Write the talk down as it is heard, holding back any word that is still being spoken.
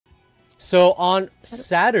So on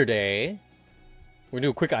Saturday, we're gonna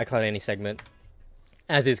do a quick iCloud Annie segment,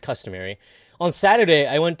 as is customary. On Saturday,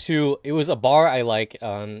 I went to, it was a bar I like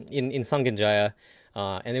in Sangenjaya,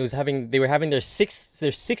 and they were having their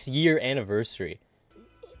 6-year anniversary.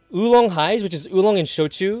 Oolong Highs, which is oolong and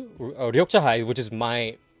shochu, or ryokcha Highs, which is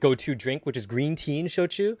my go-to drink, which is green tea and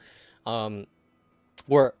shochu,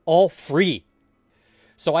 were all free.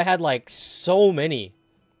 So I had like so many.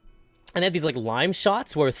 And they had these like lime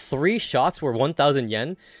shots where 3 shots were 1,000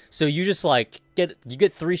 yen. So you just like get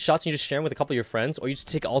 3 shots and you just share them with a couple of your friends, or you just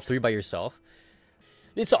take all 3 by yourself.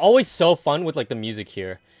 It's always so fun with like the music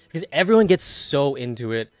here because everyone gets so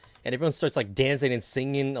into it and everyone starts like dancing and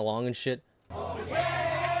singing along and shit.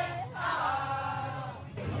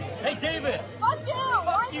 Hey David! Fuck you!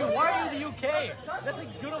 Fuck you! Why are you in the UK?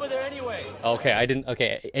 Nothing's good over there anyway. Okay, I didn't.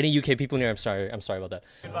 Okay, any UK people in here? I'm sorry about that.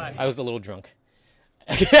 Goodbye. I was a little drunk.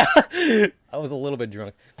 I was a little bit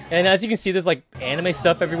drunk. And as you can see, there's like anime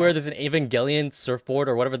stuff everywhere. There's an Evangelion surfboard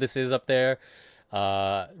or whatever this is up there.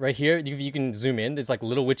 Right here, you can zoom in. There's like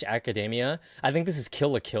Little Witch Academia. I think this is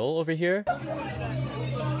Kill la Kill over here.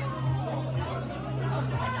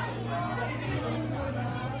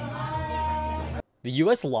 The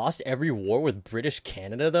US lost every war with British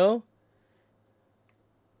Canada though?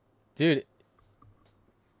 Dude.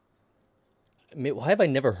 Why have I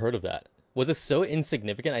never heard of that? Was it so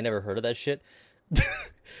insignificant I never heard of that shit?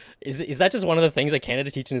 Is that just one of the things that Canada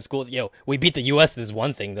teach in the schools? Yo, we beat the US, this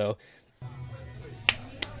one thing though.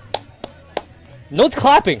 No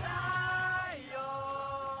clapping!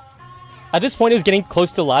 At this point it was getting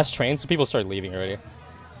close to the last train, so people started leaving already.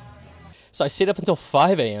 So I stayed up until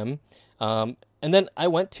 5 AM, and then I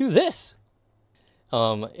went to this.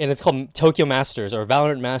 And it's called Tokyo Masters, or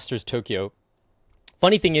Valorant Masters Tokyo.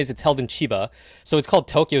 Funny thing is, it's held in Chiba, so it's called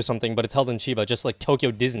Tokyo something, but it's held in Chiba, just like Tokyo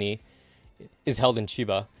Disney is held in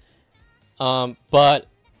Chiba. But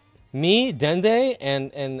me, Dende,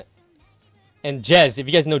 and Jez, if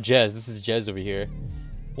you guys know Jez, this is Jez over here,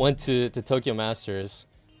 went to Tokyo Masters.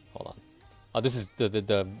 Hold on. Oh, this is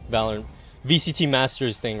the Valorant VCT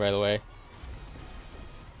Masters thing, by the way.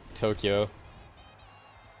 Tokyo.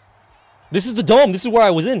 This is the dome. This is where I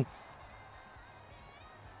was in.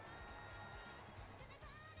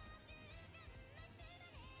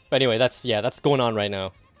 But anyway, that's going on right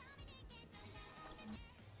now.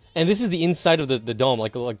 And this is the inside of the dome,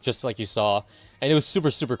 like just like you saw, and it was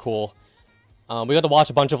super cool. We got to watch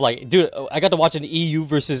a bunch of like, dude, I got to watch an EU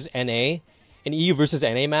versus NA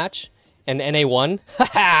match, and NA won.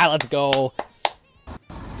 Haha, let's go.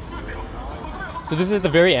 So this is at the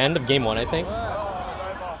very end of game 1, I think. Let's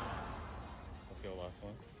go, last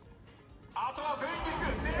one.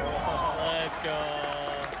 Let's go.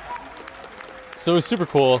 So it was super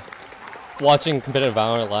cool watching competitive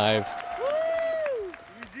Valorant live.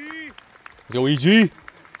 Let's go, EG!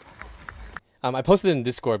 I posted it in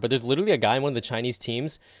Discord, but there's literally a guy in one of the Chinese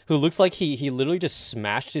teams who looks like he literally just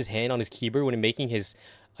smashed his hand on his keyboard when making his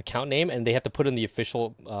account name, and they have to put in the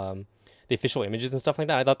official images and stuff like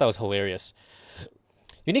that. I thought that was hilarious.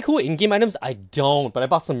 Any cool in-game items? I don't, but I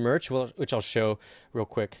bought some merch, which I'll show real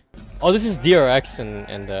quick. Oh, this is DRX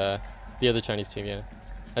and the other Chinese team, yeah.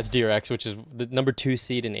 That's DRX, which is the number 2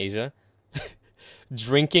 seed in Asia.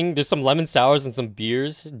 Drinking, there's some lemon sours and some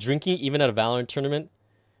beers. Drinking even at a Valorant tournament.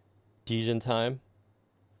 Dijon time.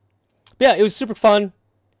 But yeah, it was super fun.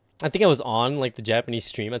 I think I was on like the Japanese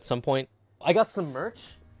stream at some point. I got some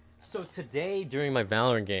merch. So today, during my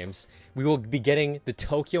Valorant games, we will be getting the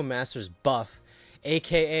Tokyo Masters buff.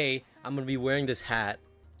 AKA, I'm going to be wearing this hat.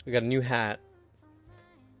 We got a new hat.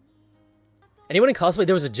 Anyone in cosplay?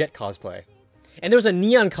 There was a Jet cosplay. And there was a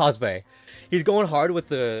Neon cosplay. He's going hard with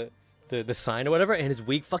the sign or whatever, and his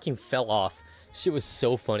wig fucking fell off. Shit was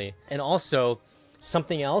so funny. And also,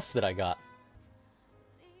 something else that I got.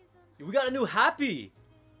 We got a new Happy!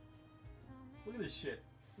 Look at this shit.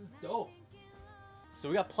 This is dope. So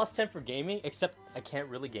we got +10 for gaming, except I can't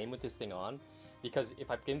really game with this thing on, because if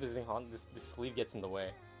I game this thing on, this sleeve gets in the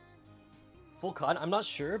way. Full cut, I'm not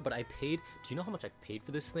sure, but I paid, do you know how much I paid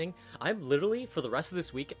for this thing? I'm literally, for the rest of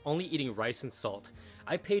this week, only eating rice and salt.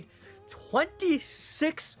 I paid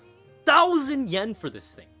 26,000 yen for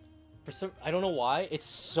this thing. For some, I don't know why, it's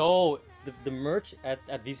so, the merch at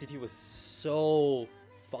VCT was so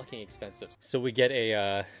fucking expensive. So we get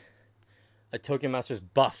a Tokyo Masters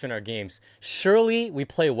buff in our games. Surely we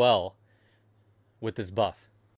play well with this buff.